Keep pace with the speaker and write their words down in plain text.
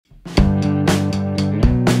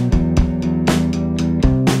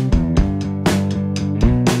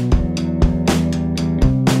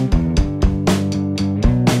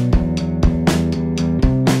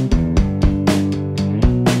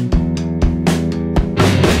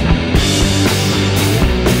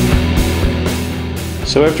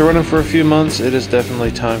So after running for a few months, it is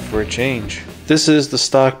definitely time for a change. This is the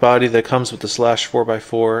stock body that comes with the Slash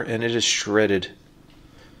 4x4, and it is shredded.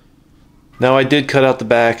 Now I did cut out the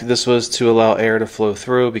back. This was to allow air to flow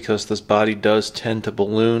through because this body does tend to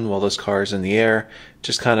balloon while this car is in the air. It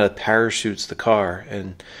just kind of parachutes the car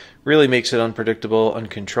and really makes it unpredictable,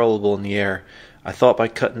 uncontrollable in the air. I thought by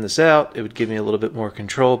cutting this out, it would give me a little bit more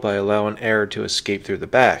control by allowing air to escape through the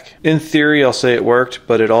back. In theory, I'll say it worked,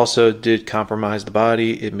 but it also did compromise the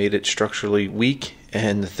body. It made it structurally weak,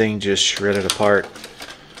 and the thing just shredded apart.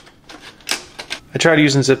 I tried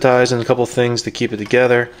using zip ties and a couple things to keep it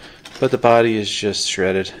together, but the body is just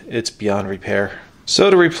shredded. It's beyond repair. So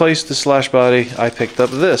to replace the Slash body, I picked up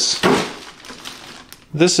this.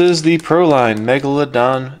 This is the Proline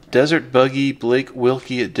Megalodon Desert Buggy Blake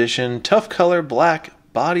Wilkie Edition Tough Color Black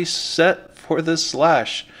body set for the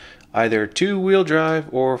Slash, either 2-wheel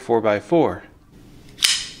drive or 4x4.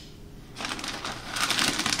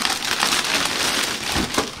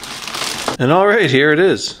 And alright, here it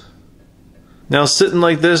is. Now sitting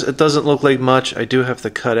like this, it doesn't look like much. I do have to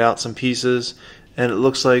cut out some pieces, and it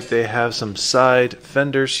looks like they have some side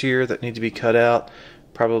fenders here that need to be cut out,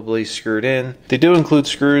 probably screwed in. They do include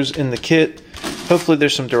screws in the kit. Hopefully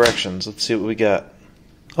there's some directions. Let's see what we got.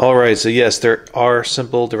 Alright, so yes, there are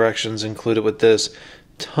simple directions included with this.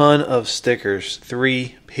 Ton of stickers,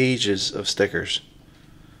 3 pages of stickers.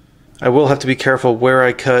 I will have to be careful where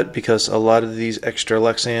I cut because a lot of these extra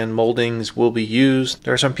Lexan moldings will be used.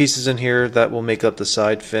 There are some pieces in here that will make up the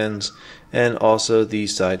side fins and also the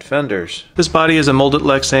side fenders. This body is a molded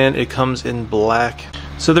Lexan. It comes in black.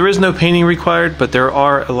 So there is no painting required, but there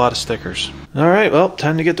are a lot of stickers. Alright, well,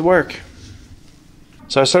 time to get to work.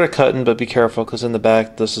 So I started cutting, but be careful because in the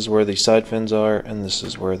back this is where the side fins are and this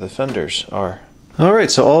is where the fenders are. Alright,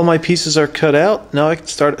 so all my pieces are cut out. Now I can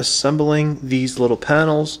start assembling these little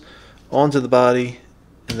panels onto the body,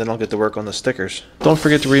 and then I'll get to work on the stickers. Don't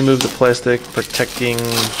forget to remove the plastic protecting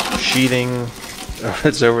sheathing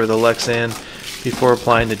that's over the Lexan before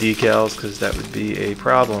applying the decals, because that would be a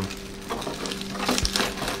problem.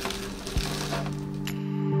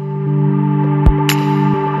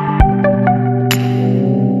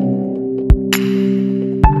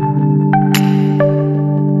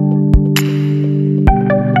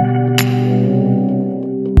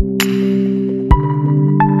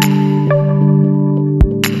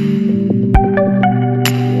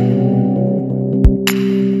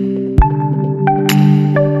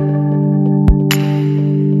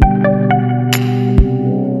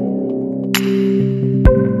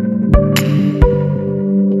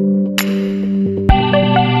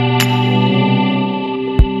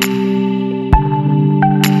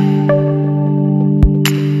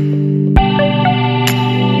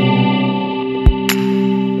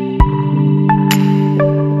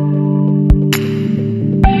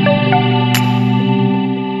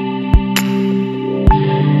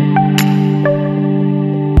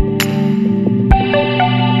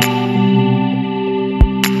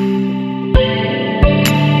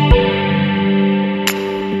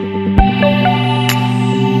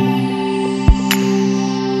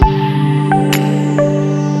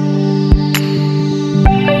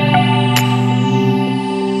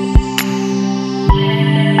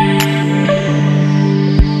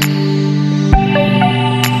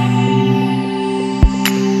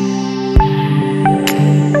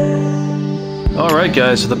 Alright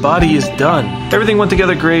guys, so the body is done. Everything went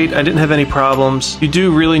together great. I didn't have any problems. You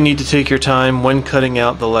do really need to take your time when cutting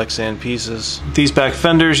out the Lexan pieces. These back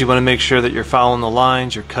fenders, you want to make sure that you're following the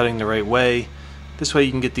lines, you're cutting the right way. This way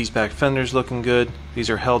you can get these back fenders looking good. These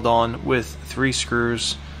are held on with 3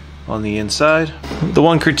 screws on the inside. The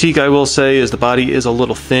one critique I will say is the body is a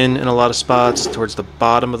little thin in a lot of spots. Towards the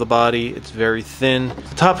bottom of the body, it's very thin.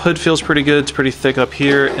 The top hood feels pretty good. It's pretty thick up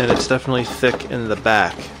here, and it's definitely thick in the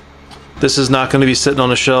back. This is not going to be sitting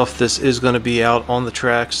on a shelf. This is going to be out on the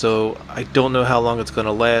track, so I don't know how long it's going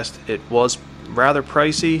to last. It was rather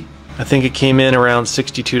pricey. I think it came in around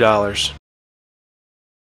 $62.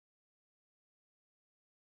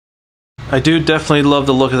 I do definitely love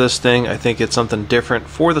the look of this thing. I think it's something different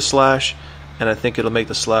for the Slash, and I think it'll make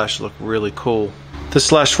the Slash look really cool. The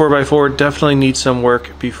Slash 4x4 definitely needs some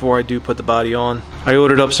work before I do put the body on. I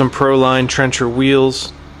ordered up some Proline trencher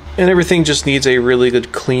wheels, and everything just needs a really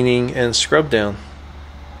good cleaning and scrub down.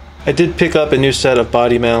 I did pick up a new set of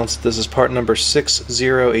body mounts. This is part number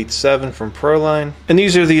 6087 from Proline, and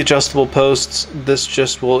these are the adjustable posts. This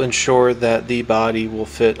just will ensure that the body will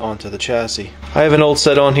fit onto the chassis. I have an old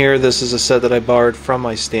set on here. This is a set that I borrowed from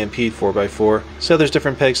my Stampede 4x4. So there's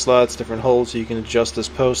different peg slots, different holes, so you can adjust this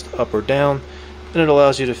post up or down, and it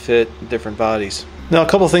allows you to fit different bodies. Now a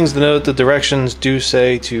couple things to note, the directions do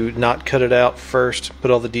say to not cut it out first, put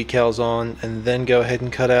all the decals on, and then go ahead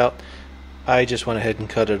and cut out. I just went ahead and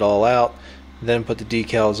cut it all out, then put the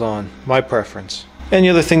decals on, my preference. And the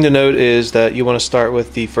other thing to note is that you want to start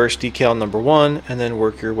with the first decal, number 1, and then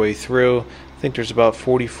work your way through. I think there's about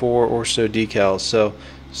 44 or so decals, so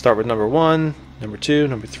start with number 1, number 2,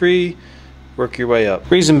 number 3, work your way up.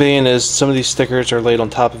 Reason being is some of these stickers are laid on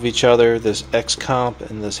top of each other. This X comp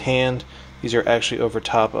and this hand, these are actually over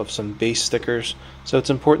top of some base stickers, so it's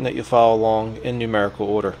important that you follow along in numerical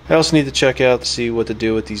order. I also need to check out to see what to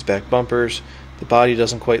do with these back bumpers. The body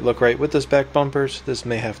doesn't quite look right with those back bumpers. This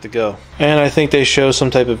may have to go. And I think they show some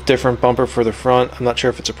type of different bumper for the front. I'm not sure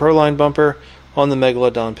if it's a Proline bumper on the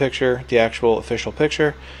Megalodon picture, the actual official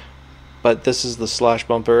picture, but this is the Slash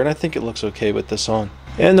bumper, and I think it looks okay with this on.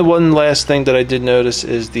 And the one last thing that I did notice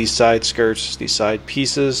is these side skirts, these side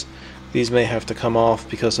pieces. These may have to come off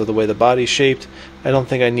because of the way the body's shaped. I don't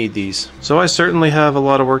think I need these. So I certainly have a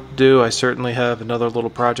lot of work to do. I certainly have another little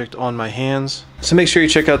project on my hands. So make sure you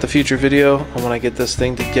check out the future video on when I get this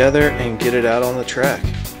thing together and get it out on the track.